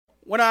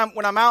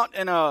I'm out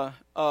and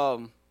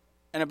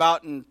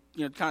about and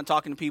kind of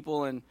talking to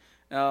people and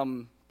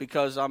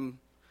because I'm,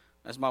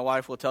 as my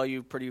wife will tell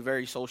you,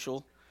 very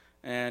social,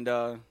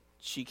 and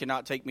she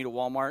cannot take me to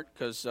Walmart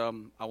because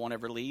I won't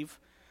ever leave,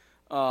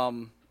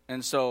 and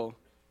so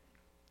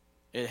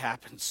it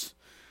happens.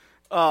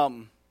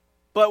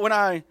 But when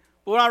I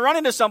run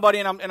into somebody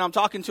and I'm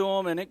talking to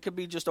them, and it could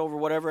be just over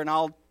whatever, and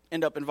I'll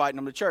end up inviting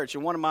them to church.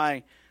 And one of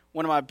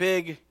my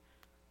big,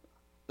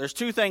 there's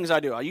two things I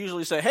do. I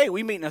usually say, "Hey,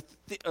 we meet in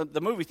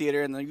the movie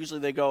theater," and then usually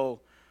they go,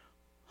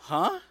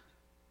 "Huh?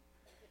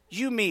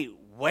 You meet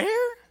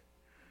where?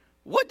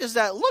 What does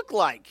that look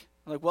like?"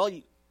 I'm like, "Well,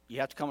 you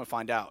have to come and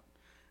find out."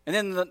 And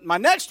then my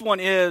next one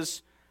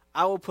is,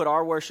 I will put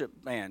our worship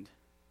band,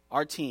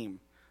 our team,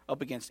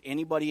 up against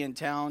anybody in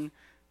town,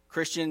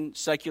 Christian,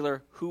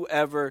 secular,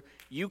 whoever.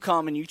 You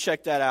come and you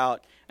check that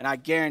out, and I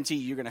guarantee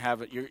you're going to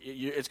have it.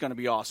 It's going to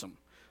be awesome.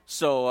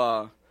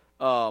 So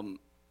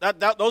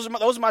those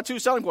are my two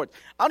selling points.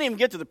 I don't even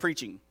get to the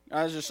preaching.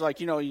 I was just like,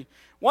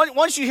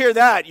 once you hear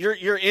that,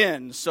 you're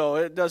in. So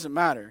it doesn't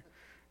matter.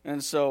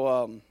 And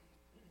so,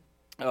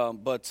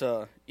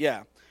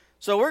 yeah.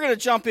 So we're going to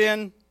jump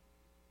in.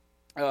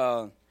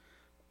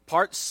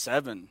 Part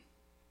 7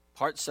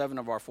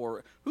 of our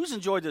Forerunners. Who's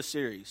enjoyed this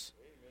series?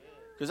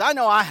 Because I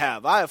know I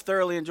have. I have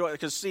thoroughly enjoyed it.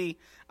 Because, see,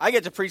 I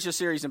get to preach this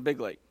series in Big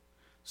Lake.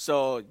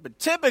 So, but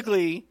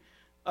typically,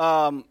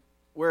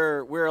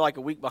 we're like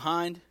a week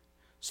behind.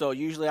 So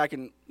usually I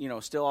can,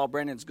 steal all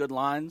Brandon's good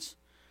lines.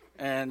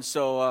 And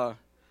so,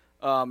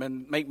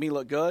 and make me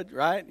look good,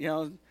 right?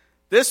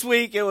 This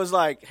week it was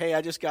like, hey,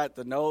 I just got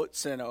the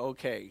notes and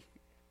okay,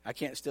 I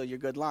can't steal your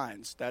good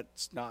lines.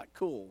 That's not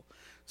cool.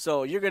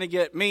 So you're going to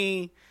get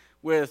me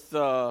with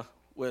the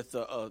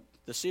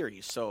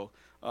series. So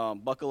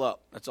buckle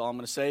up. That's all I'm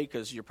going to say,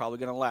 because you're probably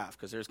going to laugh,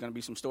 because there's going to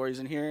be some stories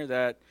in here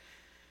that,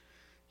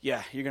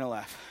 yeah, you're going to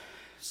laugh.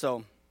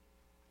 So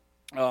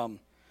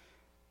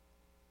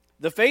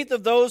the faith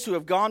of those who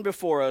have gone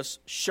before us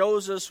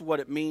shows us what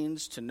it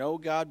means to know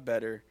God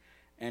better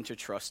and to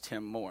trust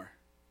Him more.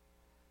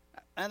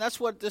 And that's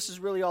what this is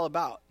really all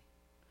about,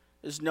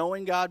 is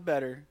knowing God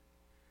better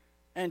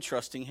and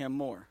trusting Him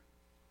more.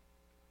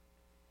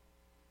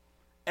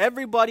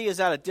 Everybody is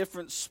at a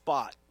different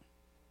spot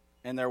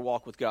in their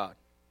walk with God.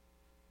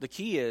 The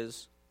key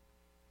is,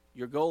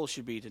 your goal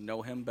should be to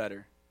know Him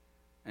better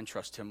and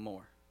trust Him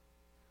more.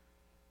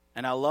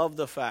 And I love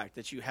the fact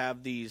that you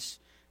have these,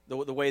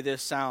 the way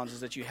this sounds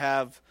is that you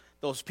have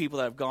those people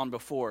that have gone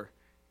before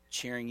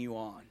cheering you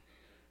on.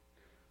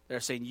 They're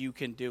saying, you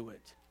can do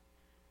it.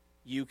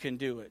 You can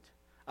do it.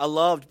 I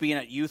loved being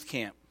at youth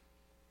camp,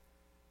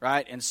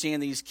 right? And seeing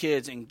these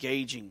kids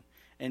engaging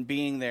and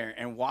being there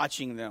and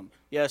watching them.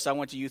 Yes, I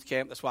went to youth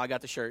camp. That's why I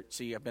got the shirt.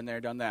 See, I've been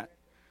there, done that.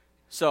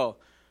 So,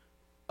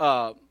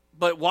 but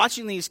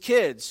watching these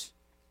kids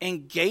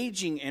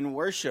engaging in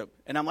worship,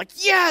 and I'm like,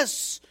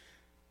 yes!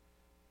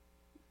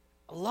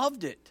 I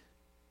loved it.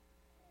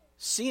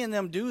 Seeing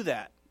them do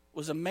that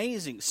was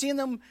amazing. Seeing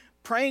them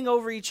praying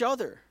over each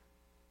other.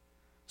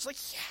 It's like,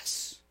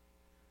 yes!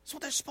 That's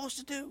what they're supposed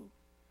to do.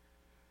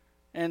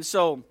 And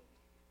so,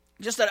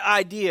 just that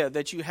idea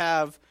that you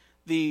have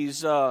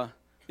these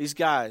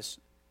guys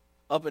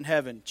up in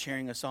heaven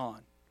cheering us on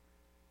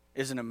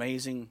is an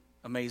amazing,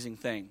 amazing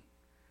thing,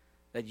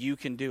 that you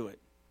can do it.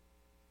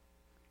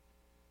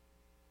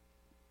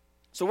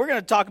 So we're going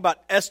to talk about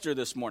Esther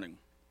this morning.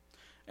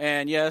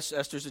 And yes,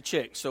 Esther's a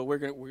chick, so we're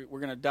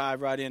going to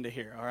dive right into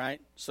here, all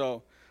right?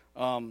 So,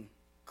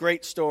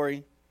 great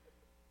story.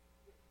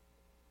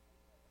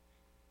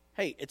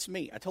 Hey, it's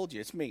me. I told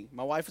you, it's me.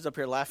 My wife is up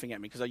here laughing at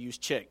me because I use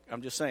chick.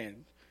 I'm just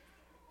saying.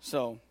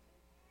 So,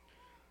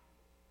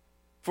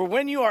 for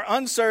when you are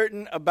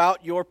uncertain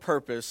about your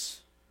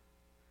purpose,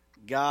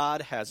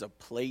 God has a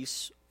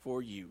place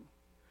for you.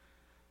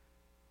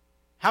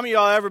 How many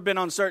of y'all ever been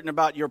uncertain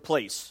about your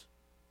place?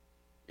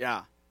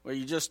 Yeah, where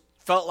you just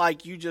felt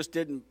like you just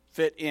didn't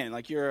fit in,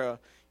 like you're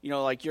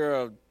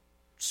a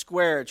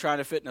square trying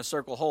to fit in a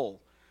circle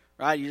hole,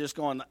 right? You're just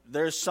going,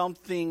 there's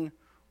something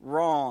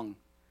wrong.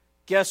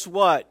 Guess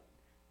what?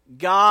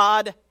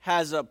 God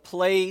has a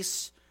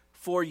place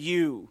for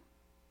you.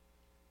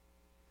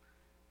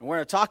 And we're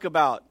going to talk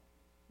about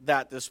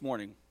that this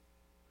morning,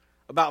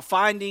 about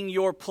finding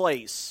your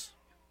place.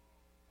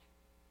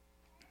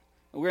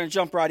 And we're going to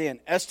jump right in.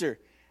 Esther,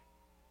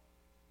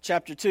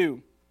 chapter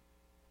 2.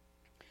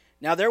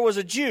 Now there was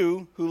a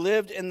Jew who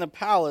lived in the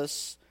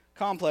palace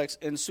complex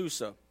in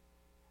Susa.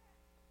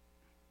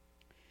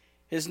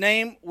 His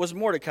name was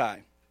Mordecai,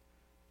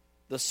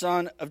 the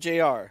son of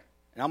Jair.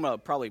 And I'm going to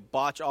probably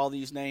botch all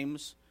these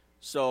names,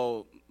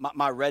 so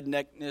my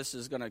redneckness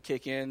is going to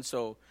kick in.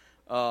 So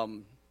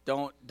don't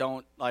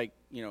laugh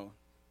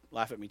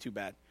at me too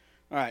bad.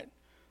 All right.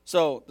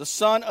 So the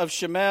son of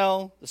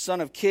Shemuel, the son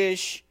of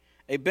Kish,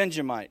 a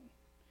Benjamite.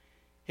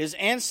 His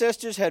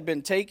ancestors had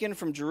been taken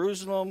from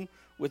Jerusalem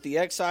with the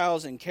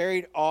exiles and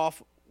carried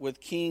off with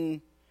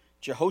King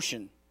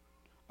Jehoshaphat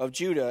of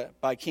Judah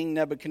by King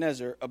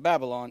Nebuchadnezzar of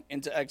Babylon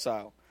into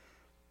exile.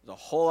 There's a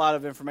whole lot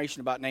of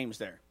information about names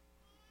there.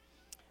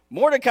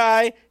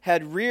 Mordecai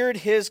had reared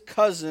his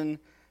cousin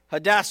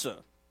Hadassah,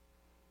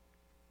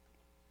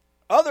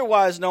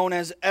 otherwise known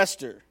as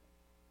Esther.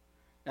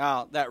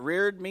 Now, that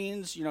reared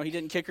means, he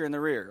didn't kick her in the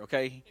rear,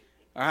 okay?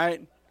 All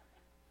right?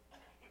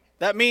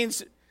 That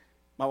means,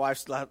 my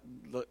wife's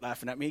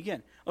laughing at me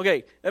again.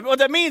 Okay, what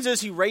that means is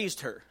he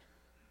raised her,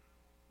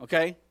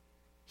 okay?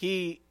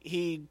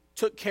 He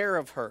took care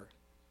of her.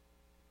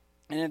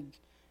 And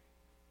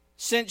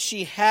since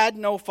she had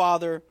no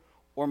father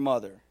or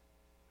mother,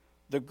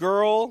 the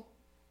girl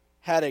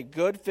had a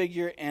good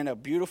figure and a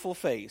beautiful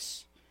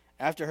face.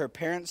 After her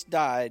parents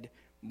died,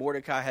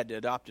 Mordecai had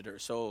adopted her.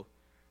 So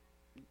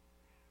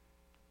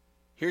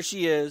here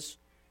she is.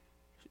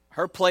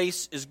 Her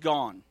place is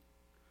gone.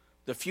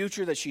 The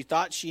future that she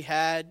thought she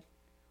had,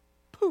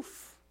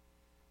 poof.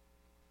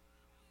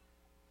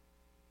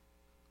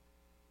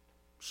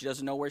 She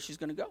doesn't know where she's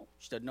going to go.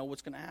 She doesn't know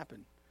what's going to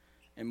happen.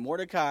 And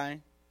Mordecai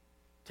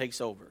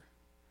takes over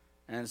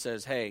and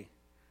says, hey,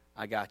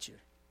 I got you.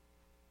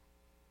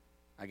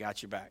 I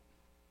got your back.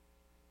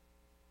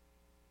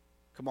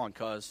 Come on,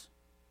 cuz.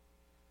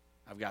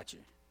 I've got you.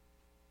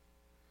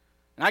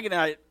 And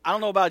I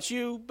don't know about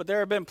you, but there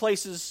have been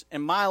places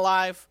in my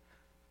life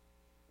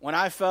when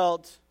I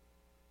felt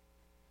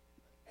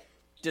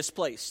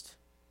displaced,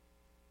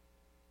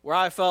 where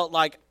I felt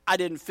like I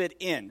didn't fit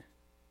in.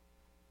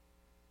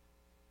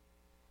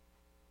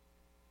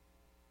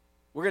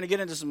 We're going to get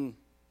into some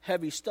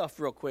heavy stuff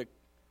real quick.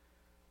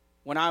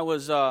 When I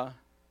was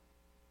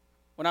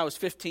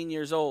 15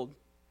 years old,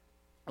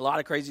 a lot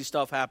of crazy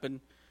stuff happened,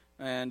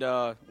 and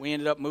we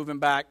ended up moving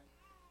back.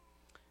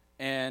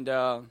 And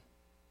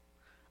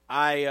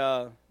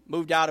I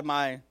moved out of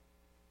my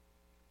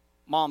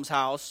mom's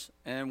house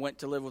and went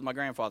to live with my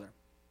grandfather.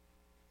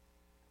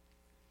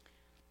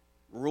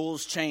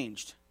 Rules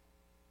changed.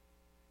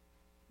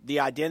 The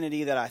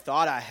identity that I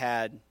thought I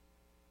had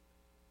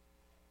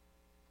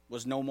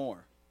was no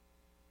more.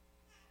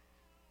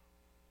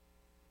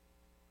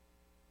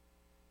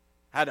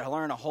 I had to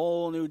learn a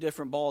whole new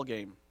different ball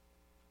game.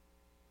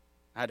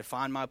 I had to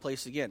find my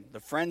place again. The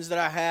friends that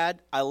I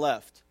had, I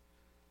left.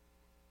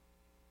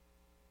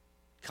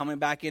 Coming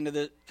back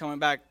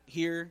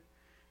here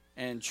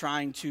and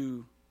trying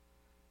to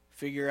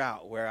figure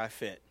out where I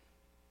fit.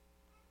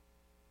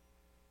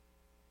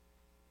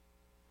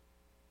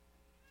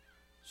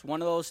 It's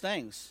one of those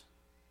things.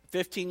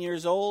 15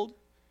 years old,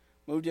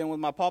 moved in with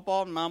my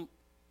pawpaw, and my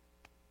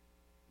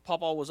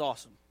pawpaw was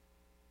awesome.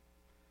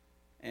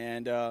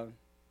 And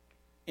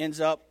ends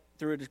up,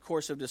 through the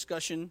course of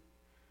discussion,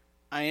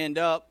 I end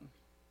up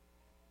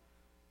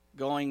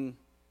going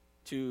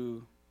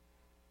to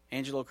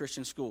Angelo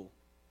Christian School.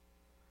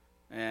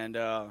 And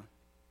was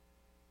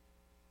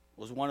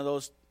one of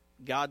those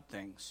God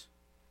things.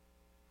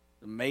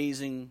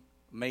 Amazing,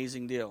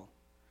 amazing deal.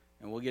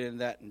 And we'll get into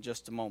that in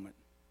just a moment.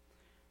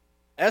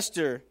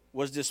 Esther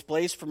was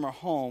displaced from her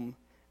home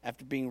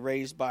after being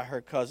raised by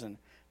her cousin.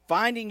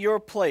 Finding your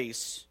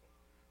place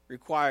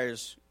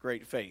requires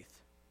great faith.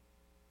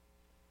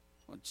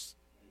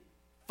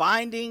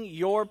 Finding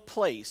your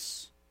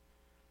place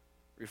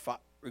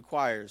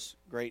requires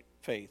great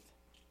faith.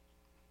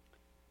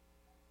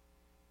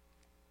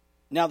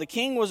 Now the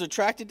king was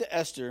attracted to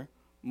Esther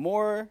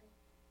more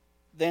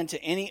than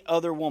to any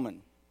other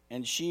woman,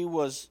 and she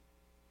won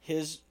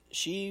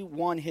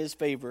his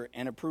favor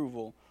and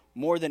approval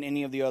more than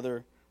any of the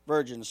other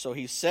virgins. So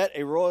he set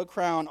a royal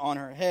crown on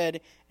her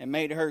head and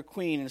made her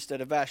queen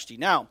instead of Vashti.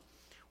 Now,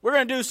 we're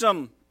going to do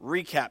some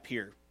recap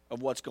here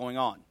of what's going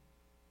on.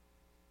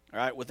 All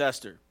right, with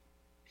Esther.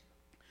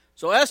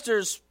 So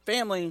Esther's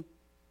family,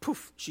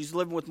 she's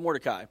living with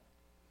Mordecai,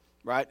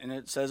 right? And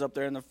it says up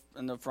there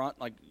in the front,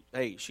 like,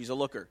 hey, she's a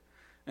looker.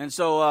 And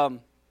so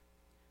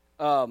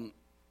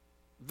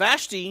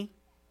Vashti,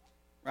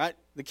 right,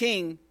 the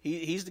king,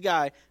 he's the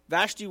guy.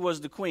 Vashti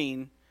was the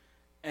queen,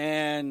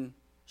 and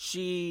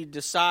she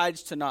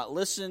decides to not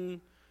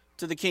listen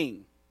to the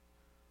king.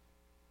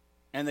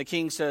 And the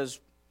king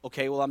says,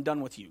 okay, well, I'm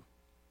done with you.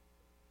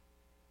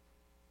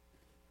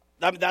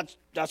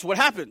 That's what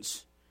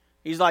happens.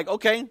 He's like,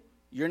 okay,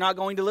 you're not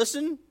going to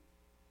listen?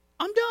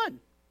 I'm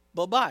done.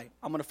 Bye-bye.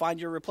 I'm going to find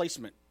your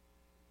replacement.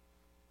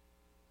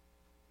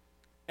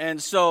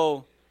 And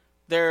so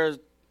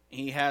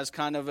he has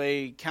kind of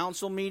a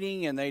council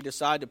meeting, and they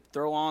decide to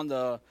throw on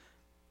the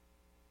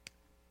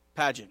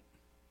pageant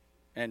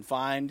and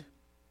find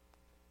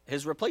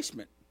his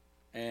replacement.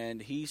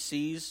 And he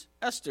sees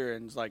Esther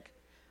and is like,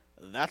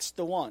 that's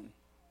the one.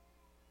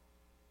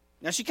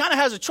 Now, she kind of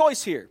has a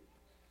choice here.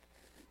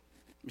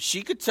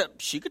 She could tell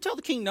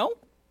the king no.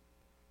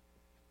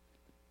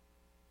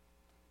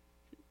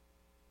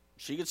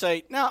 She could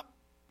say, no,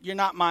 you're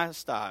not my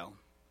style.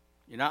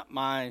 You're not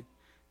my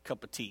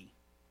cup of tea.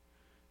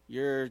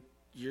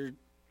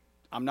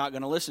 I'm not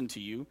going to listen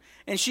to you.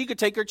 And she could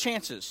take her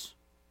chances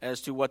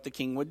as to what the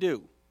king would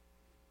do.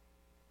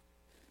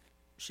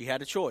 She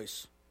had a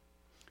choice.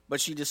 But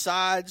she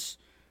decides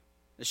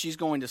that she's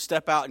going to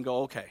step out and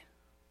go, okay,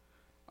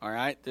 all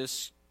right,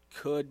 this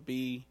could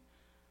be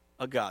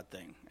a God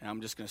thing. And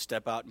I'm just going to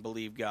step out and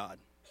believe God.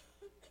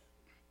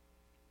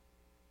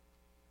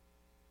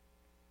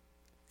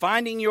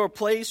 Finding your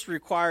place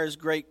requires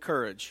great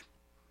courage.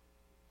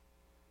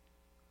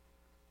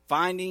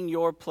 Finding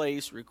your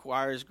place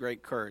requires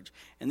great courage.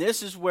 And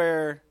this is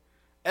where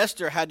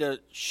Esther had to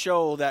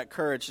show that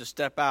courage to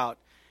step out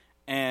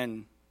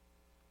and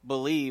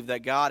believe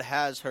that God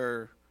has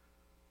her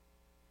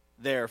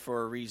there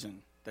for a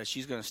reason. That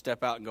she's going to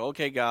step out and go,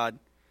 okay, God,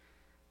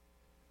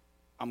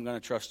 I'm going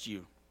to trust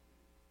you.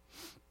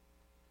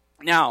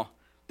 Now,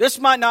 this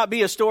might not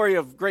be a story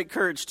of great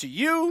courage to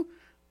you,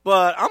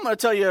 but I'm going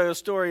to tell you a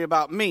story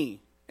about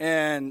me.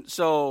 And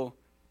so,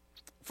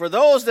 for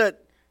those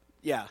that,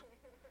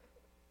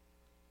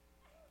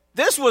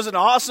 this was an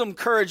awesome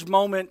courage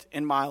moment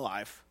in my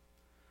life.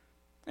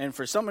 And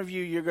for some of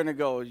you, you're going to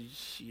go,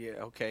 yeah,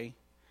 okay.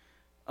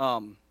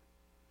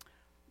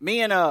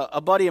 Me and a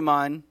buddy of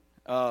mine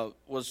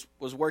was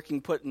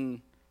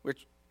working, we're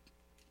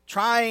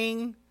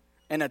trying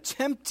and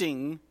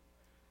attempting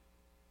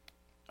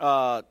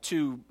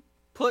to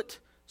put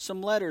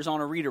some letters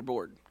on a reader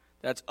board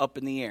that's up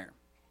in the air.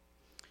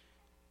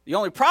 The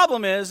only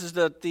problem is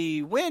that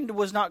the wind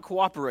was not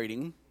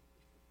cooperating.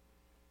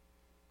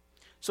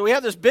 So we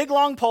have this big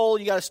long pole.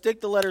 You got to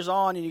stick the letters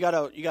on, and you got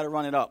to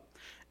run it up.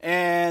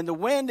 And the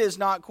wind is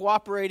not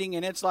cooperating,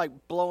 and it's like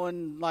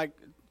blowing like.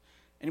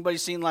 Anybody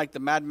seen like the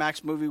Mad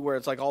Max movie where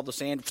it's like all the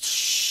sand,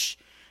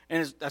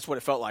 and that's what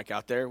it felt like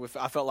out there.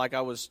 I felt like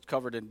I was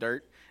covered in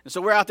dirt, and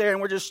so we're out there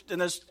and we're just in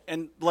this,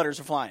 and letters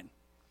are flying.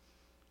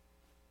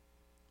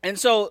 And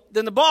so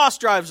then the boss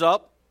drives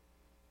up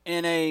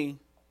in a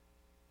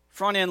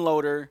front end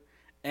loader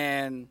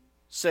and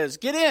says,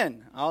 "Get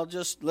in. I'll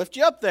just lift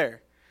you up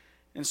there."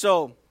 And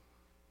so,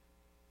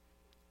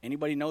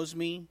 anybody knows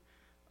me,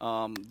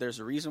 there's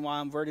a reason why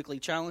I'm vertically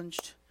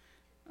challenged.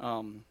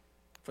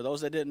 For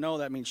those that didn't know,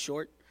 that means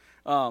short.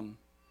 Because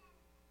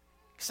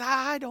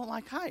I don't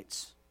like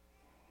heights.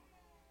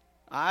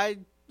 I,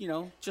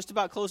 just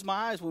about closed my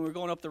eyes when we were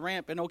going up the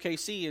ramp in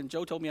OKC, and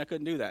Joe told me I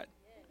couldn't do that.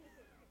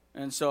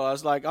 And so I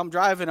was like, I'm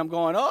driving, I'm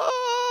going,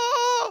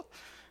 oh!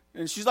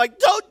 And she's like,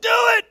 don't do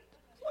it!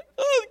 I'm like,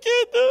 oh, I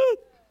can't do it.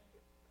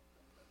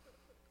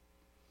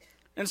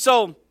 And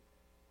so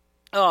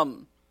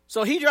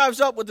he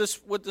drives up with this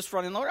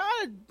front end loader.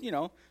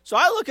 So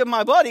I look at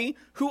my buddy,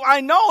 who I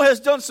know has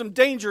done some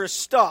dangerous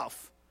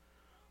stuff,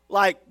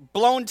 like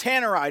blown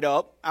tannerite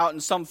up out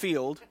in some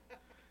field.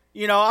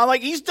 I'm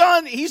like, he's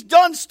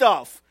done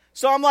stuff.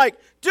 So I'm like,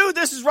 dude,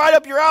 this is right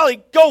up your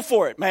alley. Go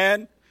for it, man.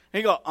 And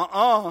he go,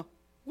 What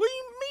do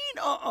you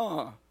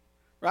mean,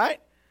 Right?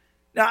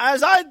 Now,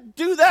 as I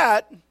do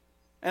that,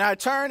 and I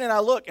turn and I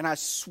look, and I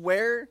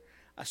swear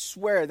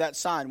that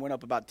sign went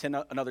up about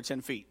another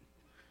 10 feet.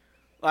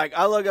 Like,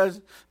 I look,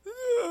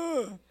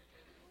 ugh.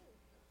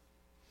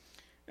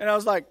 And I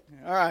was like,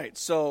 all right,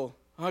 so,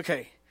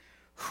 okay.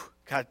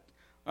 Got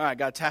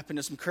to tap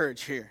into some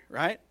courage here,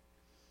 right?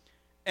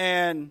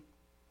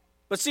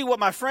 But see, what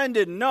my friend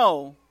didn't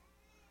know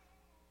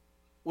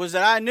was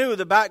that I knew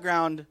the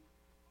background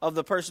of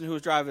the person who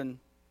was driving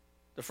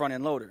the front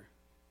end loader.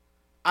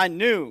 I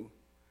knew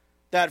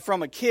that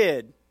from a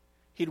kid,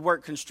 he'd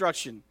worked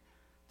construction,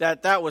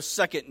 that was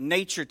second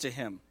nature to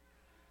him.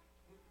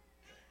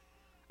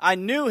 I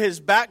knew his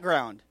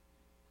background.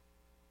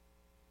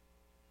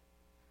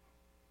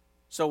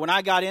 So when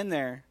I got in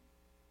there,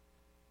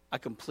 I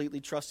completely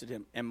trusted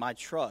him, and my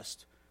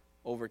trust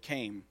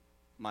overcame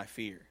my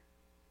fear.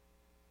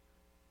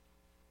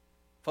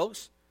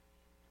 Folks,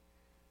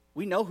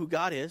 we know who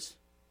God is.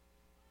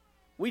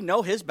 We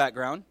know his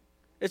background.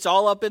 It's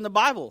all up in the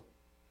Bible.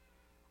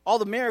 All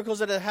the miracles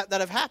that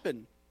have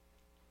happened.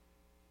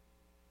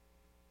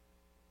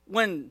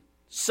 When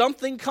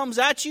something comes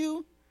at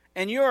you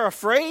and you're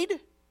afraid,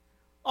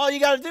 all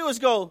you got to do is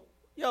go,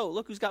 yo,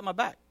 look who's got my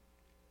back.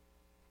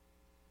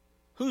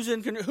 Who's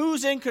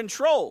in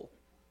control?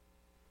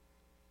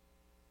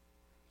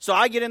 So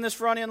I get in this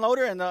front end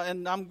loader, and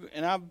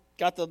I've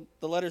got the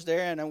letters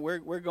there, and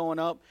we're going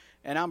up,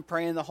 and I'm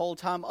praying the whole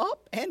time,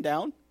 up and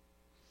down.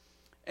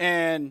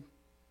 And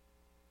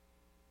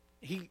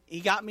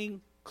he got me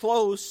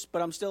close,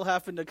 but I'm still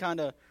having to kind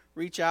of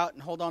reach out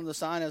and hold on to the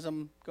sign as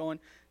I'm going.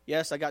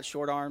 Yes, I got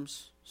short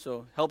arms,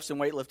 so helps in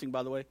weightlifting,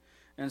 by the way.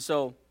 And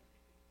so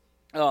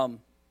I'm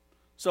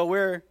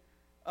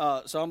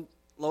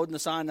loading the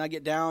sign, and I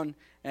get down,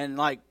 and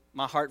like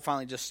my heart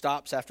finally just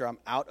stops after I'm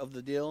out of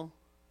the deal.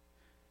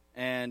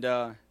 And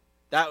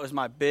that was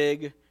my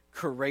big,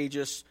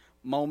 courageous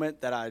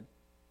moment that I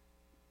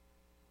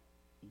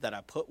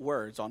put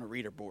words on a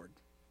reader board.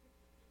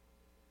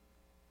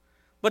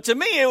 But to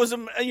me, it was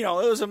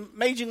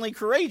amazingly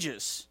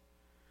courageous.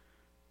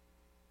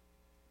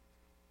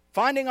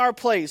 Finding our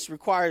place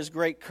requires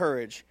great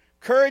courage.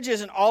 Courage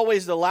isn't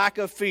always the lack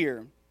of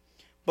fear,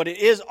 but it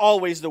is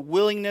always the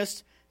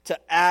willingness to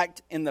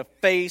act in the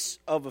face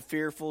of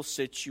fearful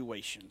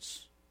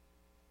situations.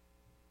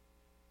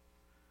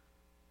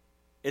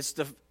 It's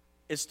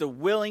the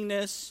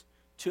willingness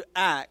to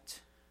act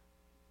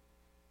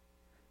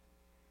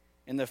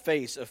in the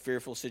face of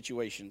fearful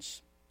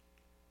situations.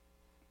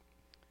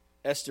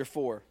 Esther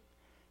 4.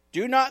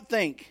 Do not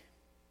think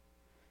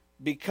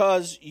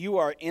because you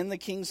are in the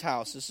king's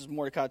house, this is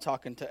Mordecai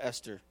talking to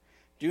Esther,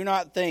 do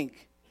not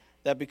think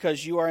that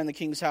because you are in the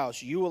king's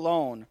house, you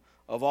alone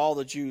of all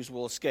the Jews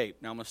will escape.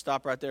 Now I'm going to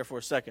stop right there for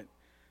a second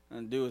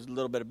and do a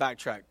little bit of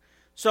backtrack.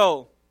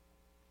 So,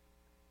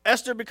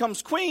 Esther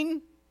becomes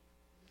queen.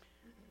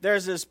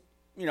 There's this,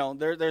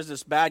 there's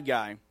this bad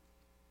guy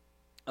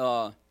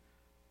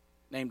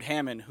named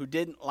Haman who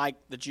didn't like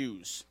the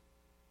Jews.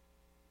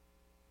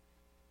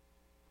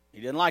 He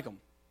didn't like them.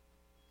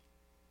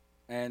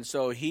 And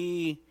so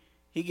he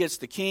gets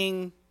the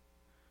king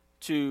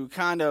to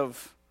kind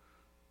of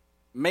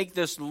make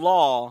this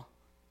law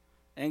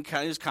and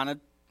is kind of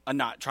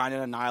not trying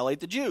to annihilate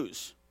the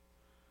Jews.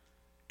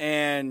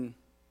 And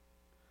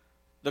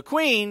the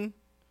queen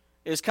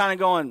is kind of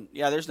going,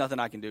 yeah, there's nothing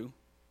I can do.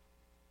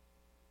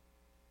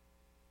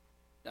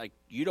 Like,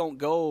 you don't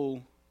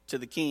go to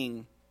the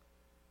king.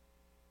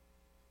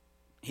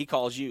 He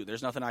calls you.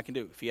 There's nothing I can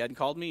do. If he hadn't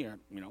called me,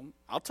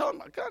 I'll tell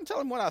him. I can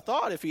tell him what I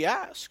thought if he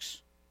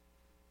asks.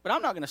 But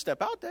I'm not going to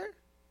step out there.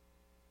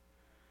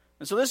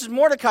 And so this is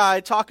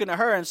Mordecai talking to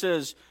her and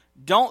says,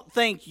 don't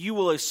think you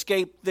will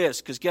escape this,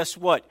 because guess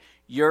what?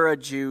 You're a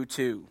Jew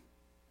too.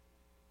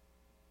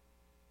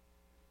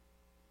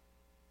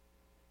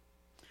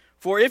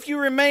 For if you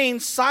remain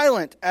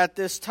silent at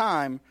this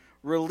time,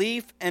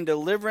 relief and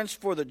deliverance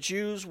for the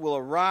Jews will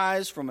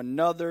arise from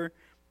another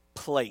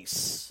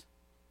place.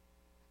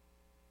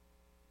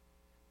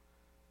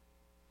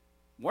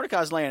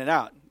 Mordecai's laying it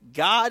out.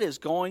 God is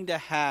going to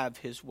have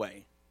his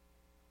way.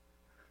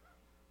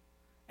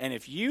 And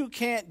if you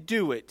can't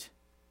do it,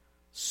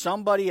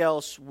 somebody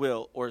else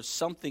will, or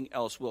something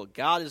else will.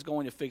 God is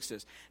going to fix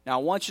this. Now,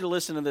 I want you to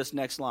listen to this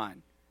next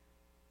line.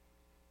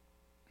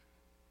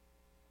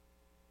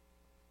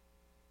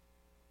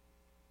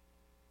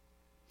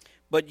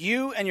 But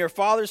you and your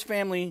father's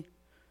family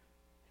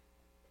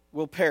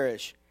will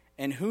perish,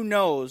 and who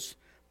knows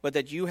but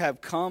that you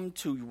have come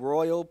to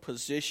royal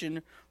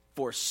position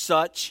for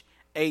such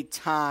a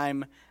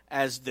time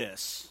as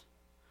this.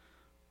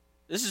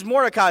 This is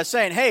Mordecai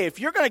saying, hey, if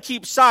you're going to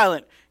keep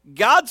silent,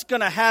 God's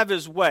going to have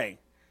his way.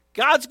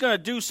 God's going to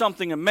do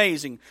something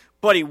amazing,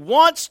 but he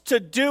wants to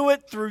do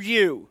it through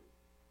you.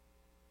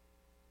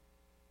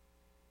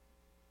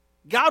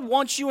 God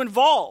wants you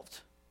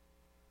involved.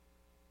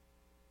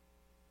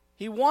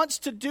 He wants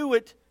to do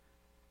it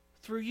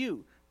through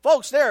you.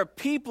 Folks, there are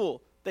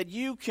people that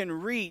you can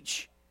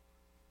reach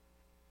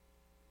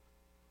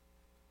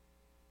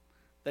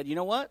that, you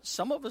know what?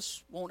 Some of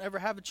us won't ever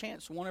have a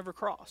chance, won't ever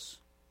cross.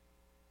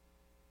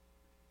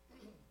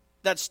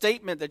 That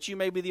statement that you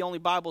may be the only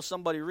Bible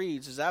somebody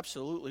reads is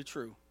absolutely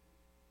true.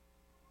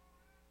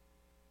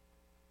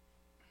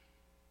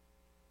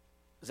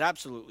 It's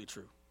absolutely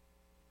true.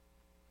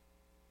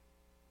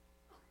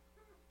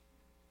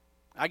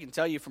 I can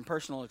tell you from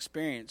personal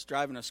experience,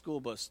 driving a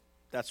school bus,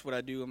 that's what I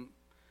do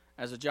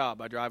as a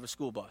job. I drive a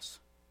school bus.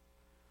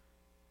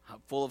 I'm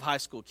full of high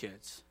school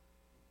kids.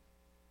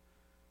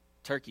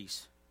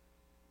 Turkeys.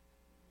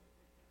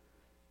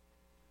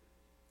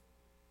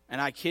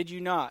 And I kid you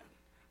not,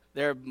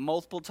 there are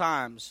multiple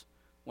times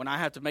when I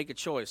have to make a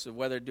choice of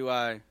whether do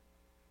I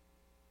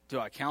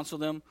counsel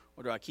them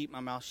or do I keep my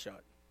mouth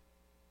shut.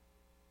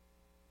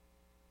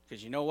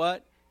 Because you know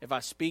what? If I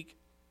speak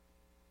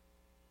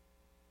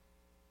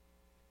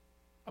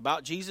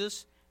about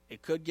Jesus,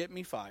 it could get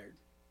me fired.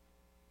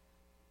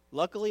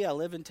 Luckily, I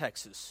live in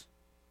Texas.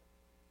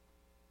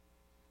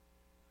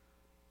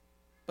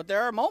 But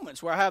there are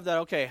moments where I have that,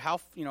 okay, how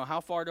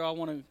far do I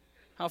want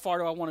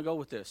to go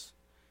with this?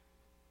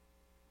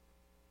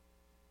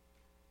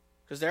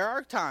 Because there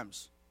are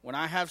times when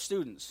I have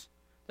students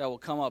that will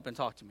come up and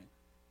talk to me,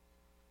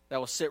 that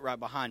will sit right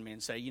behind me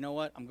and say, you know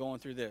what, I'm going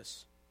through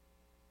this.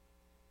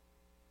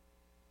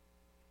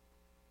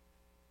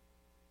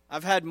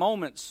 I've had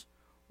moments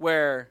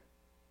where,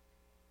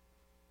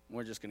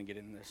 we're just going to get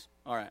into this.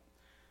 All right.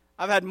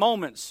 I've had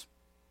moments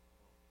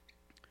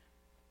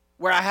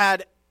where I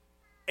had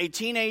a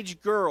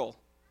teenage girl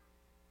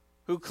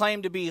who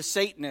claimed to be a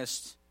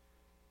Satanist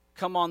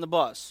come on the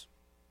bus.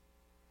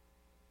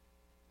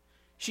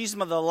 She's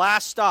the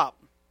last stop.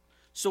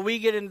 So we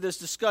get into this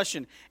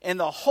discussion. And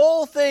the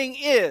whole thing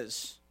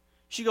is,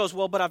 she goes,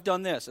 well, but I've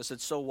done this. I said,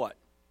 so what?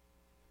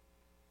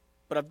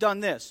 But I've done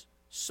this.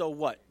 So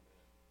what?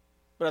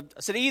 I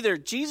said, either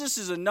Jesus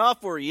is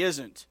enough or he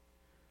isn't.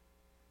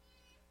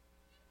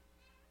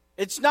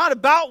 It's not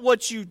about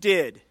what you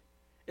did.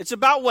 It's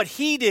about what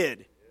he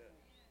did.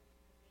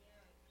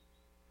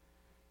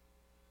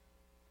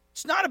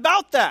 It's not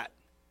about that.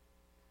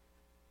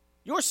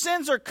 Your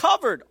sins are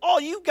covered.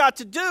 All you've got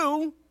to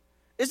do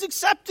is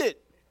accept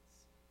it.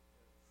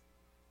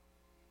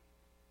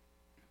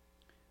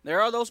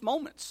 There are those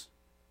moments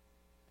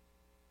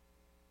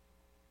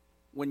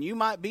when you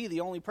might be the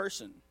only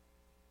person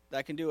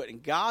that can do it.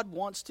 And God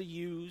wants to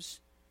use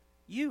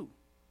you.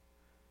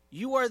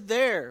 You are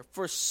there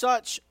for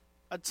such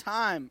a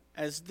time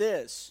as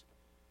this.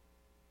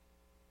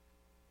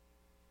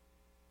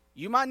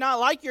 You might not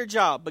like your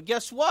job, but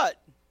guess what?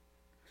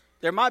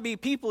 There might be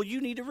people you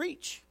need to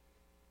reach.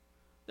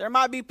 There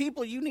might be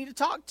people you need to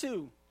talk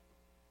to.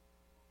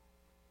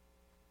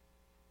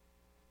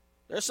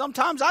 There's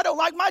sometimes I don't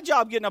like my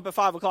job getting up at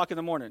 5 o'clock in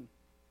the morning.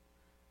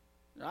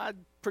 I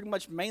pretty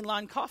much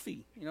mainline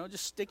coffee,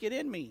 just stick it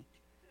in me.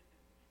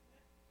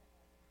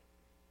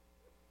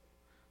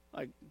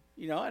 Like,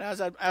 and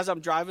as I'm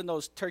driving,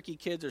 those turkey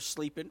kids are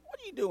sleeping. What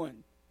are you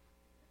doing?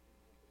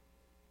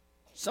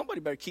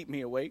 Somebody better keep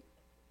me awake.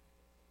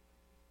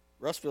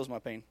 Russ feels my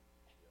pain.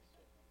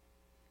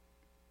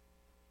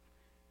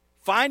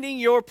 Finding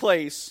your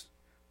place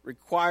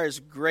requires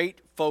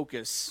great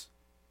focus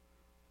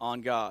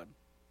on God.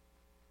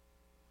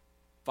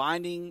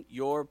 Finding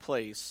your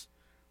place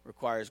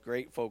requires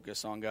great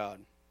focus on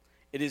God.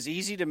 It is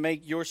easy to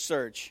make your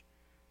search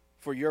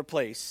for your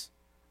place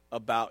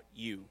about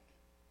you.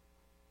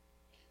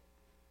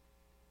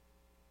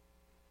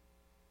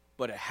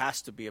 But it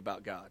has to be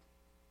about God.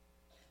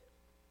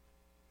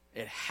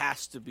 It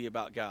has to be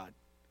about God.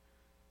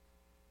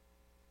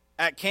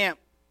 At camp,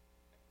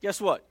 guess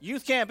what?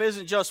 Youth camp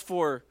isn't just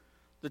for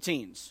the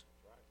teens.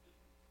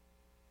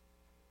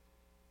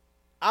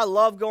 I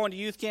love going to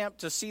youth camp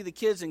to see the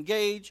kids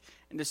engage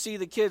and to see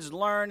the kids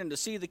learn and to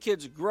see the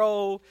kids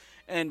grow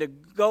and to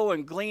go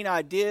and glean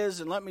ideas.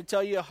 And let me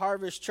tell you,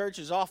 Harvest Church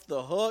is off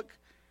the hook.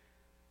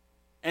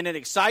 And it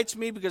excites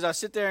me because I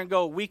sit there and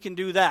go, we can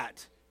do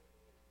that.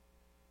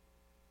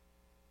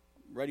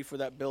 I'm ready for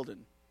that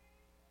building.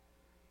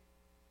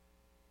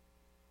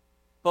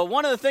 But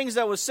one of the things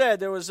that was said,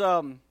 there was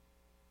one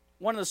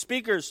of the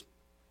speakers,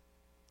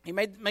 he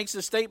makes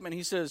a statement.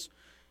 He says,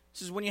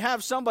 when you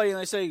have somebody and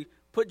they say,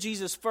 put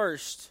Jesus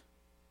first,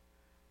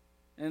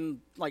 and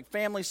like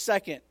family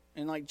second,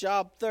 and like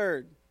job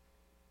third,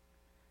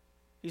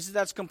 he said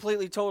that's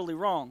completely, totally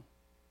wrong.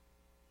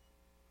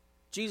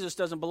 Jesus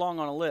doesn't belong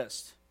on a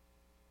list.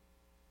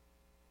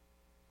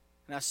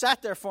 And I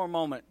sat there for a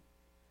moment,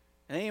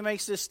 and then he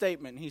makes this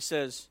statement. He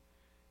says,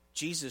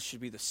 Jesus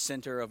should be the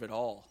center of it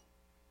all.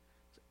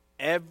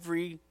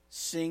 Every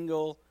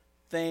single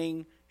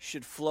thing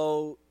should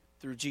flow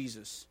through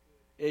Jesus.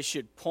 It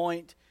should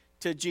point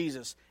to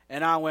Jesus.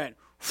 And I went,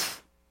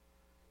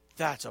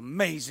 that's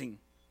amazing.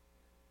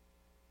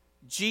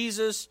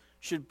 Jesus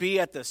should be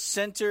at the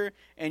center,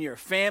 and your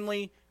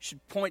family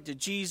should point to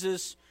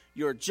Jesus.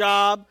 Your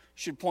job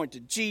should point to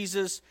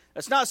Jesus.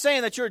 That's not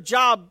saying that your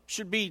job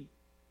should be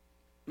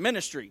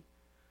ministry.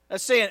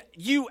 That's saying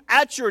you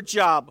at your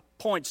job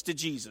points to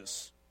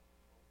Jesus.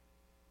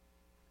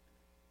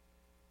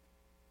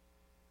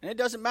 And it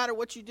doesn't matter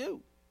what you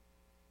do.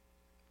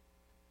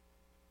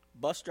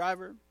 Bus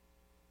driver,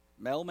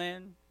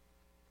 mailman,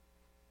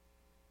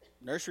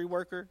 nursery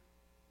worker,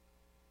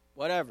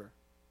 whatever.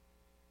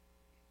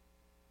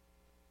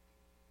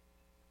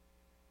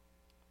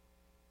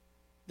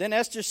 Then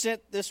Esther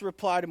sent this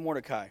reply to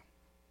Mordecai.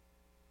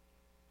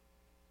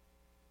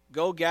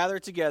 Go gather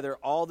together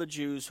all the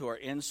Jews who are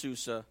in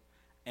Susa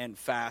and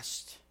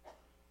fast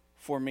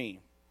for me.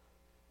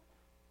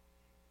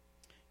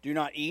 Do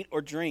not eat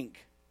or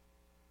drink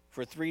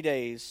for 3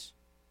 days,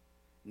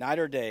 night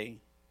or day,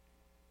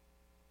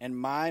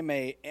 and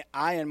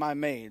I and my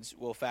maids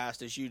will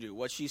fast as you do.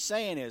 What she's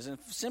saying is, and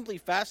simply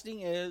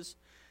fasting is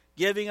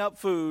giving up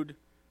food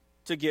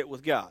to get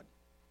with God.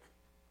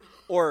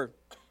 Or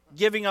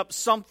giving up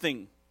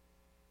something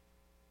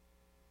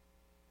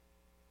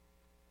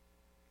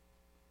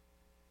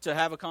to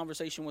have a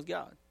conversation with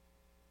God.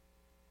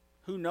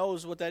 Who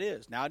knows what that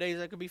is? Nowadays,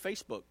 that could be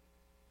Facebook.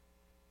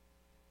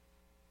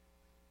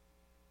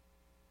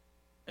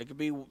 It could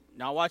be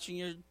not watching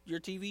your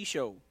TV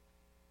show,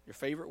 your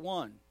favorite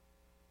one,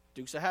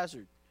 Dukes of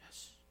Hazzard.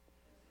 Yes.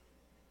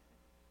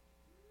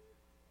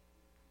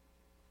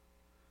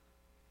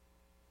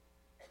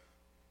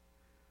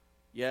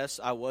 Yes,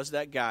 I was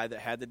that guy that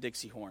had the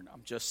Dixie horn.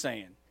 I'm just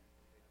saying.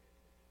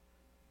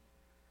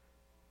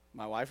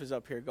 My wife is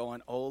up here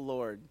going, oh,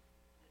 Lord.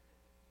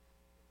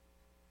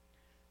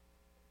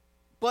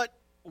 But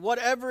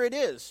whatever it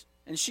is,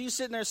 and she's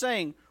sitting there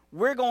saying,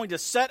 we're going to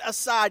set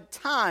aside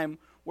time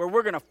where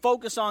we're going to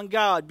focus on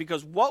God,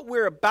 because what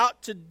we're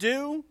about to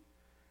do,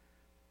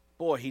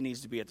 boy, he needs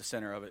to be at the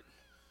center of it.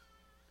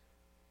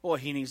 Boy,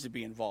 he needs to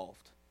be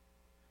involved.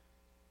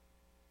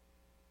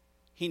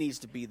 He needs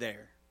to be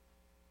there.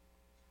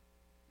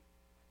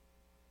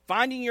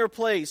 Finding your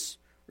place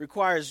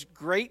requires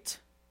great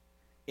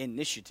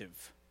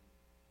initiative.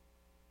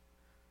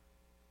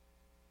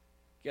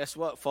 Guess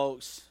what,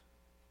 folks?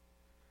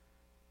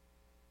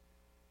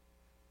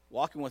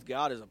 Walking with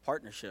God is a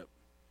partnership.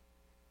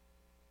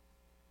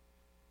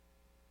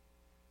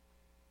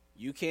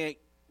 You can't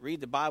read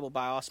the Bible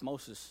by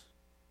osmosis.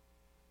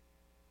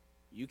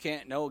 You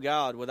can't know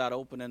God without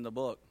opening the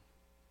book.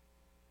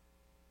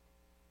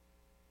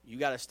 You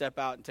got to step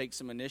out and take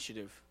some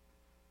initiative.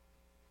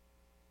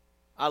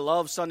 I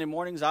love Sunday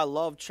mornings. I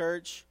love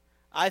church.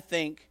 I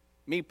think,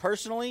 me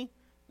personally,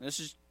 and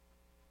this is,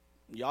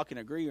 y'all can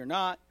agree or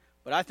not,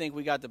 but I think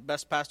we got the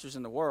best pastors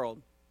in the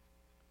world.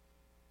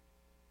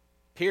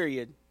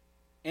 Period.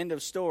 End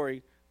of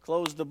story.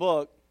 Close the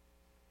book.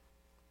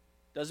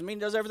 Doesn't mean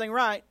he does everything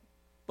right,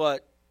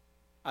 but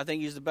I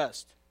think he's the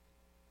best.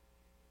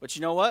 But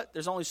you know what?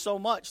 There's only so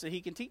much that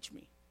he can teach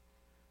me.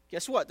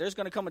 Guess what? There's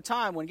going to come a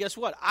time when, guess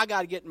what? I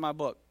got to get in my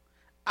book.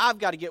 I've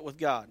got to get with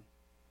God.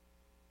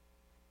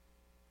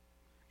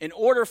 In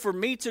order for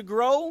me to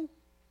grow,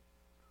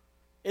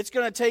 it's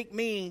going to take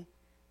me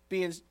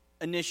being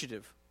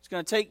initiative. It's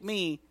going to take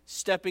me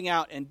stepping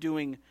out and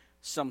doing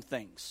some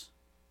things.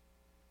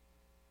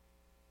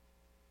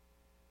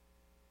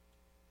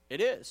 It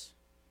is.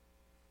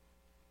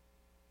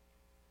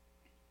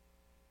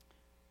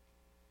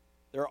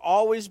 There will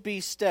always be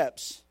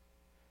steps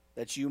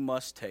that you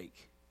must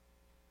take.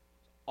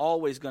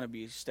 Always going to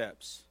be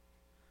steps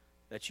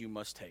that you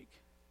must take.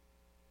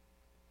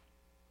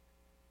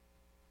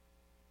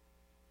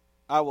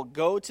 I will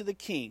go to the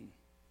king,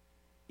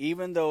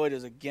 even though it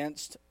is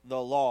against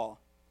the law,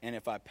 and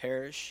if I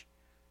perish,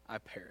 I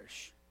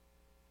perish.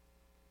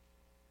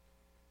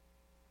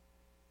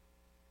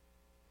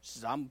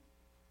 Says, I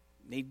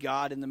need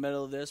God in the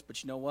middle of this,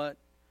 but you know what?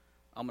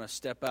 I'm going to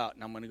step out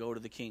and I'm going to go to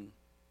the king.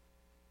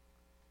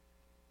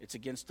 It's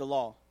against the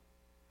law.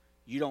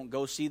 You don't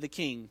go see the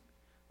king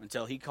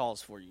until he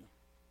calls for you.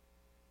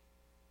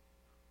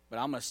 But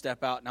I'm going to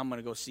step out and I'm going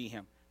to go see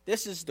him.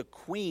 This is the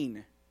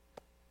queen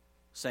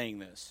saying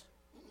this.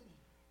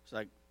 It's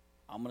like,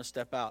 I'm going to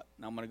step out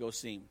and I'm going to go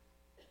see him.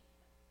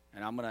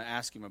 And I'm going to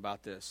ask him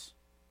about this.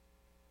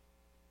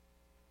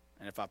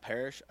 And if I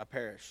perish, I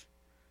perish.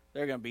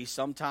 There are going to be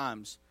some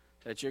times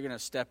that you're going to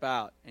step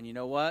out. And you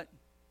know what?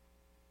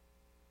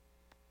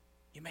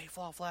 You may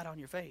fall flat on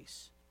your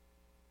face.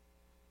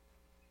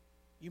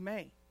 You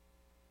may.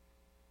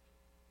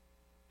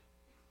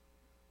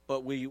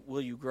 But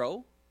will you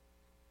grow?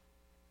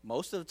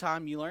 Most of the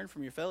time you learn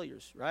from your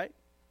failures, right?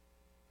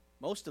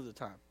 Most of the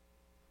time.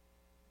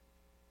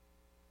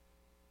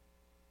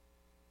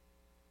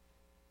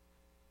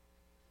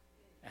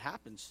 It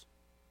happens.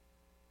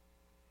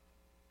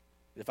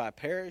 If I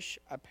perish,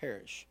 I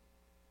perish.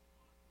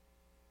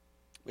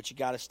 But you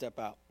got to step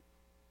out.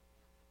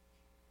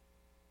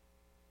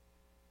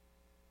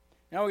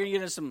 Now we're going to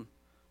get into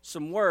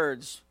some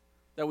words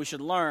that we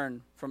should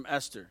learn from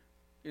Esther.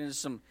 Get into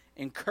some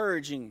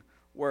encouraging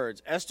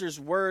words. Esther's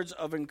words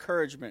of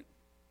encouragement.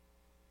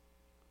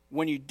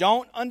 When you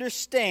don't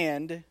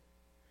understand,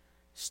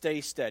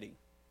 stay steady.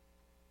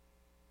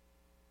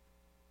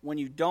 When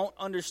you don't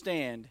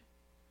understand,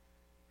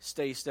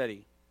 stay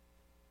steady.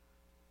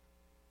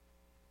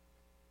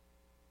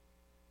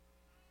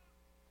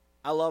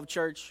 I love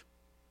church.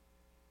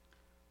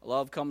 I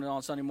love coming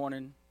on Sunday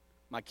morning.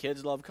 My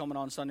kids love coming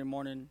on Sunday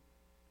morning.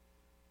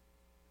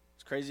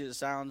 As crazy as it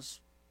sounds,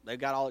 they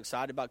got all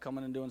excited about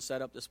coming and doing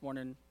setup this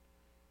morning.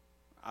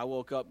 I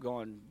woke up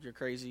going, you're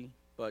crazy,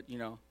 but you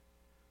know.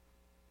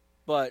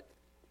 But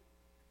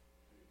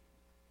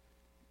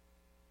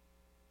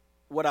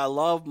what I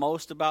love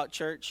most about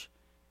church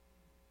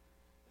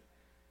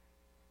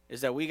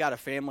is that we got a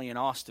family in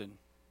Austin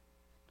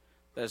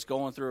that's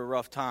going through a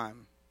rough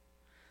time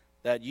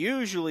that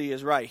usually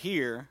is right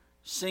here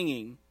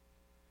singing,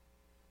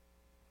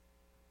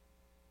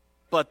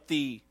 but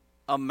the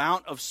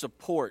amount of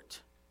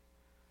support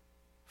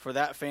for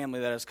that family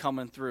that is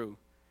coming through,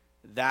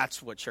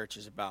 that's what church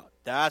is about.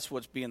 That's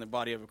what being the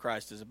body of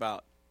Christ is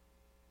about.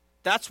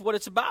 That's what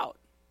it's about.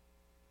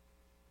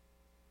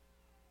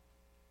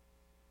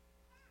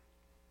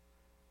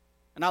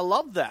 And I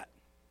love that.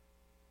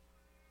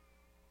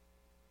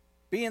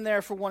 Being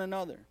there for one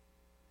another.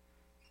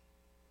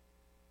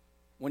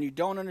 When you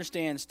don't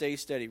understand, stay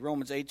steady.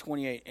 Romans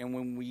 8:28.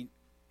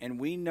 And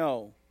we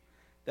know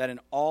that in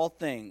all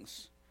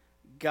things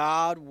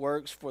God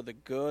works for the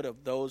good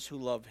of those who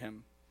love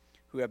him,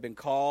 who have been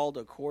called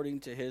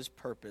according to his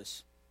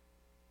purpose.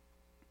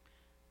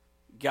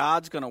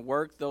 God's going to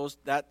work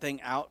that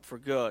thing out for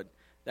good.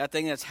 That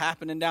thing that's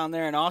happening down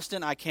there in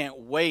Austin, I can't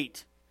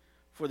wait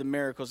for the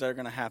miracles that are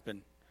going to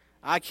happen.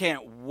 I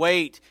can't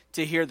wait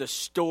to hear the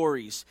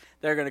stories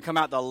that are going to come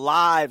out, the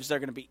lives that are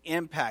going to be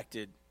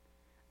impacted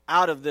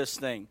out of this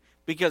thing.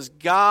 Because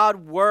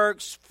God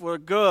works for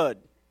good.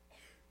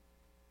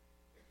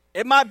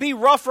 It might be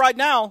rough right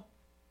now,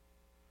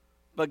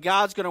 but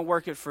God's going to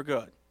work it for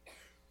good.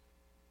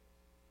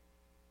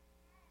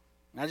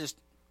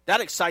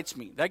 That excites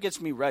me. That gets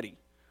me ready.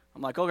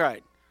 I'm like, all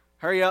right,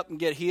 hurry up and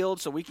get healed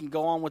so we can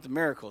go on with the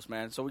miracles,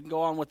 man. So we can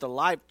go on with the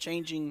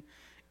life-changing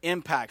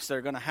impacts that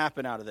are going to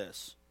happen out of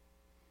this.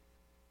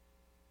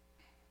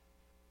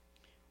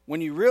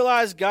 When you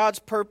realize God's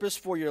purpose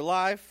for your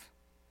life,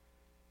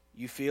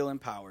 you feel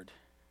empowered.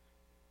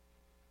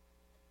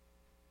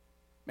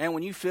 Man,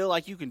 when you feel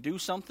like you can do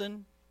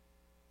something,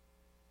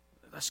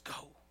 let's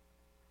go.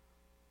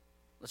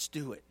 Let's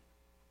do it.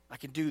 I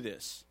can do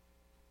this.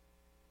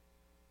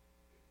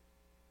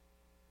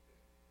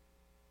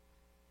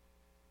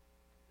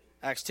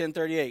 Acts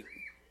 10:38.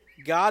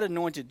 God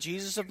anointed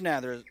Jesus of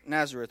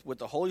Nazareth with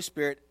the Holy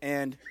Spirit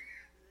and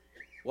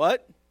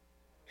what?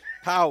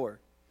 Power.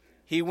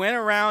 He went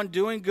around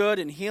doing good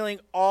and healing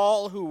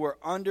all who were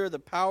under the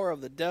power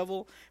of the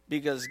devil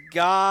because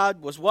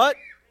God was what?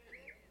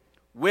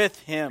 With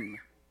him.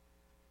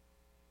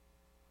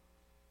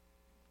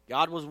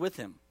 God was with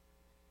him.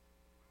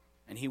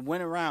 And he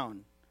went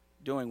around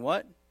doing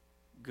what?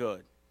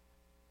 Good.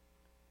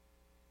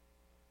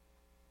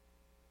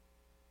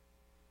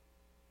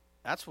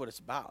 That's what it's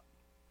about.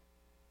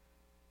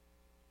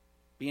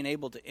 Being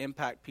able to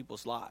impact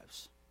people's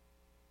lives.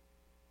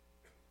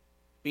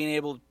 Being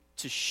able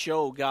to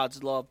show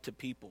God's love to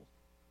people.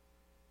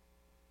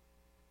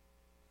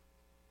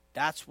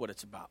 That's what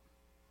it's about.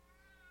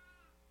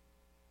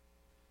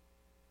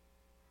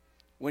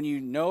 When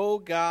you know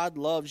God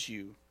loves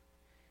you,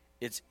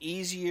 it's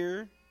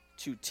easier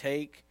to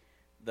take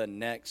the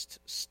next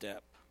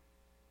step.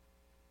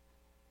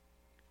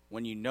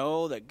 When you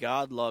know that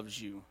God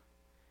loves you,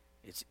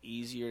 it's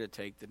easier to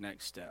take the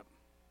next step.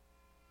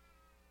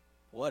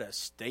 What a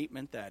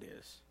statement that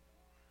is.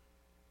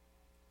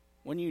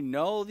 When you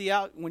know the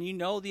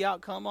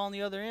outcome on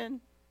the other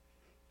end,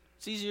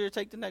 it's easier to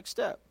take the next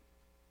step.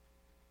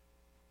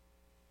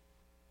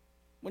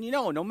 When you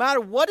know, no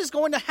matter what is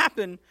going to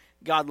happen,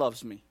 God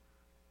loves me.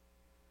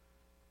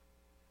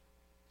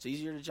 It's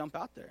easier to jump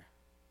out there.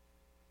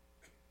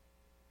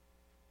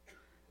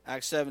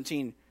 Acts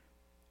 17.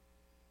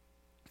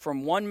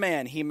 From one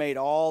man he made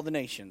all the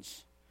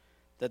nations,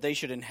 that they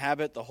should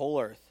inhabit the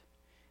whole earth.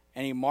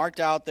 And he marked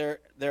out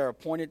their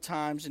appointed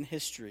times in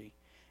history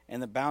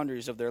and the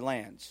boundaries of their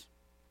lands.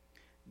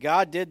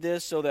 God did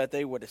this so that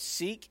they would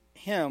seek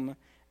him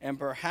and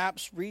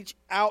perhaps reach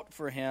out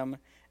for him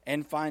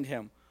and find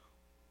him.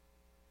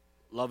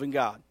 Loving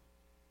God.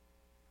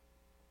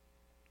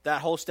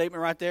 That whole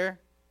statement right there,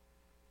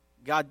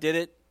 God did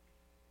it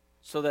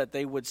so that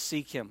they would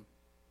seek him,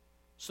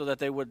 so that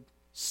they would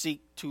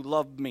seek to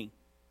love me,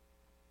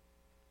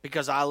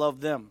 because I love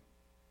them.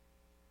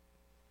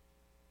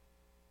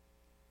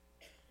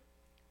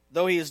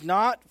 Though he is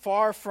not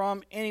far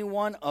from any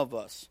one of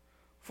us,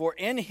 for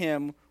in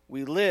him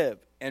we live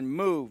and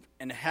move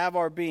and have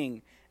our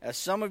being. As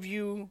some of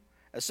your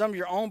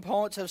own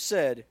poets have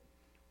said,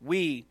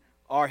 we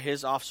are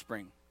his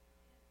offspring.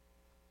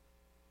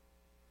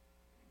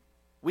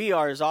 We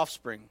are his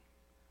offspring.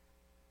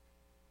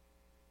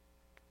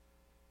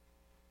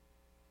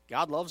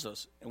 God loves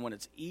us, and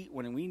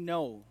when we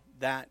know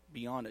that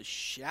beyond a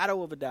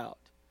shadow of a doubt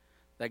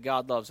that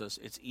God loves us,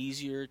 it's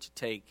easier to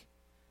take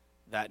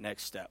that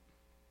next step.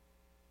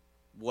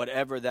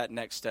 Whatever that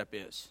next step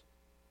is.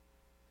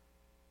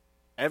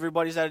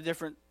 Everybody's at a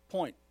different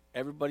point.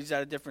 Everybody's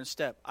at a different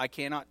step. I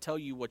cannot tell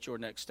you what your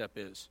next step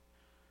is.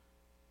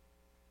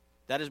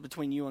 That is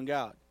between you and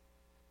God.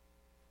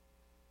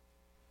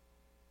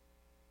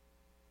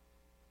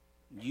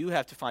 You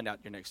have to find out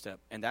your next step.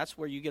 And that's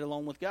where you get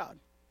along with God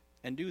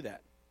and do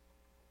that.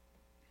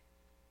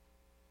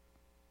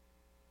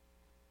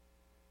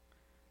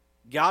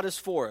 God is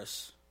for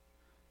us,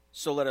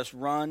 so let us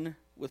run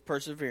with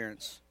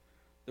perseverance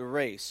the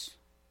race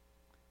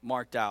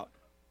marked out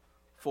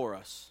for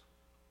us.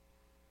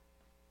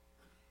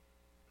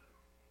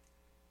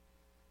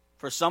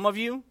 For some of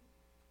you,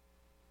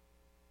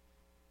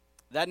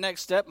 that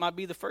next step might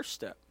be the first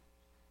step.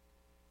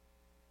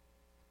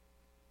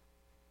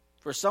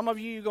 For some of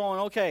you, you're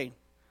going, okay,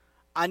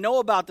 I know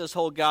about this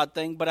whole God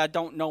thing, but I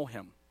don't know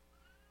him.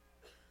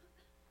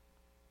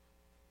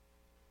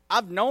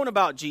 I've known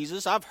about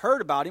Jesus. I've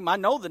heard about him. I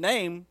know the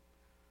name,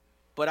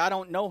 but I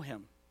don't know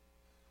him.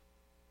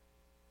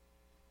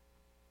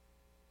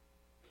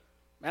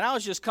 Man, I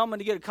was just coming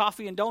to get a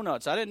coffee and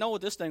donuts. I didn't know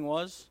what this thing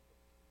was.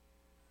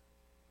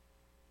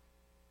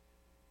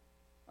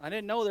 I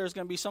didn't know there was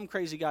going to be some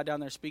crazy guy down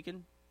there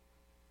speaking.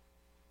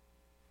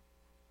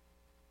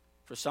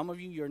 For some of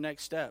you, your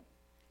next step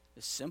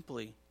is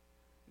simply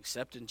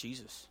accepting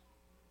Jesus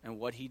and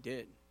what he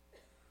did.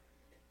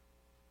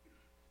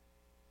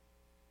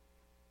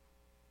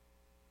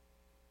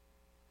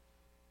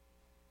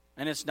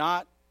 And it's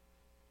not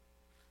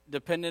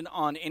dependent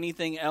on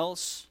anything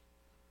else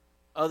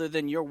other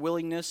than your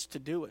willingness to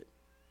do it.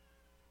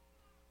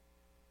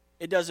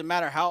 It doesn't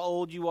matter how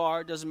old you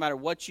are. It doesn't matter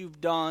what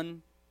you've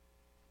done.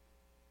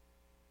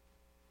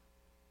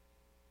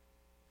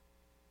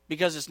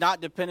 Because it's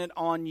not dependent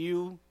on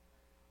you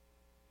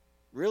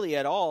really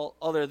at all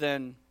other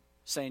than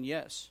saying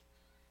yes.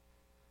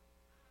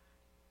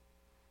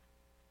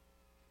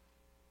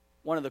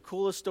 One of the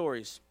coolest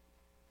stories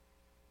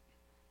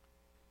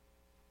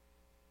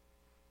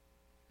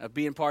of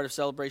being part of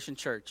Celebration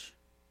Church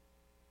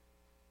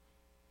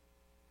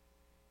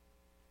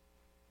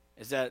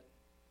is that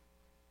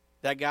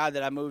guy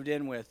that I moved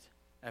in with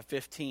at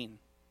 15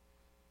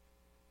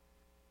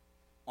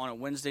 on a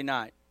Wednesday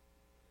night,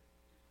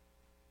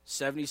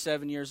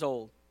 77 years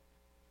old,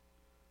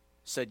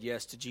 said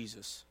yes to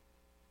Jesus.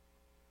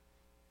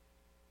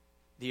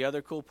 The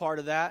other cool part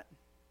of that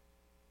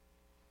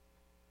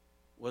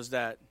was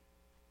that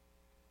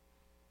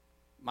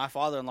my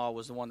father-in-law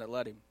was the one that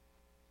led him.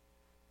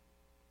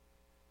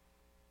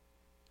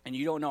 And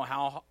you don't know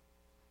how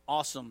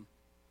awesome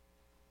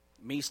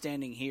me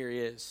standing here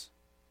is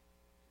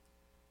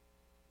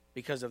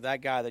because of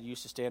that guy that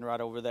used to stand right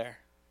over there.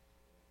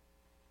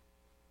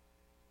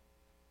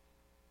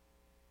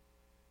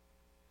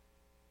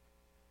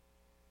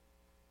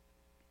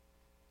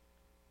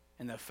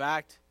 And the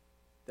fact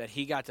that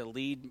he got to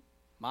lead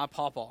my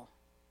pawpaw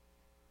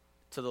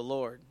to the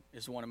Lord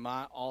is one of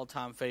my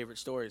all-time favorite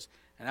stories.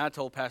 And I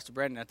told Pastor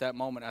Brandon at that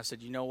moment, I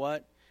said, you know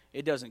what?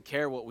 It doesn't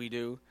care what we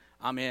do.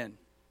 I'm in.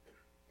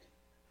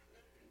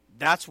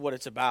 That's what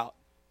it's about.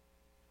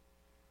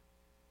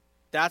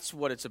 That's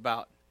what it's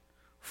about.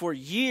 For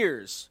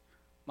years,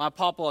 my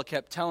pawpaw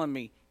kept telling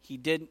me he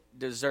didn't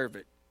deserve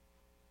it.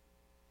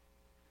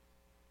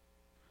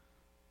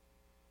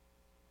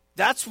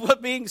 That's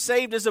what being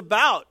saved is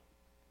about.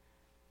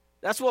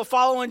 That's what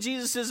following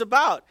Jesus is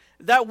about.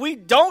 That we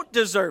don't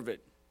deserve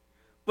it,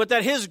 but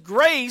that his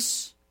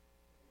grace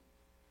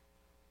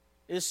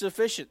is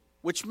sufficient,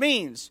 which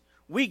means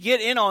we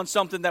get in on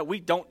something that we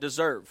don't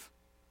deserve.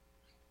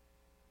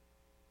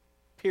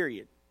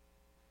 Period.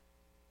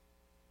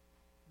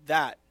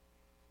 That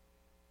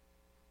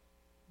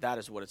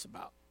is what it's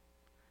about.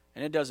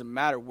 And it doesn't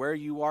matter where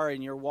you are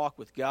in your walk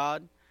with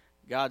God.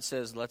 God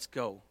says, let's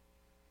go.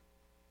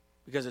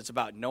 Because it's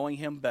about knowing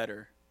him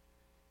better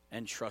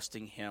and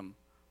trusting him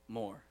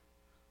more.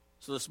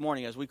 So this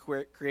morning, as we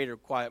create a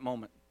quiet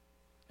moment,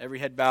 every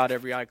head bowed,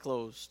 every eye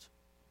closed,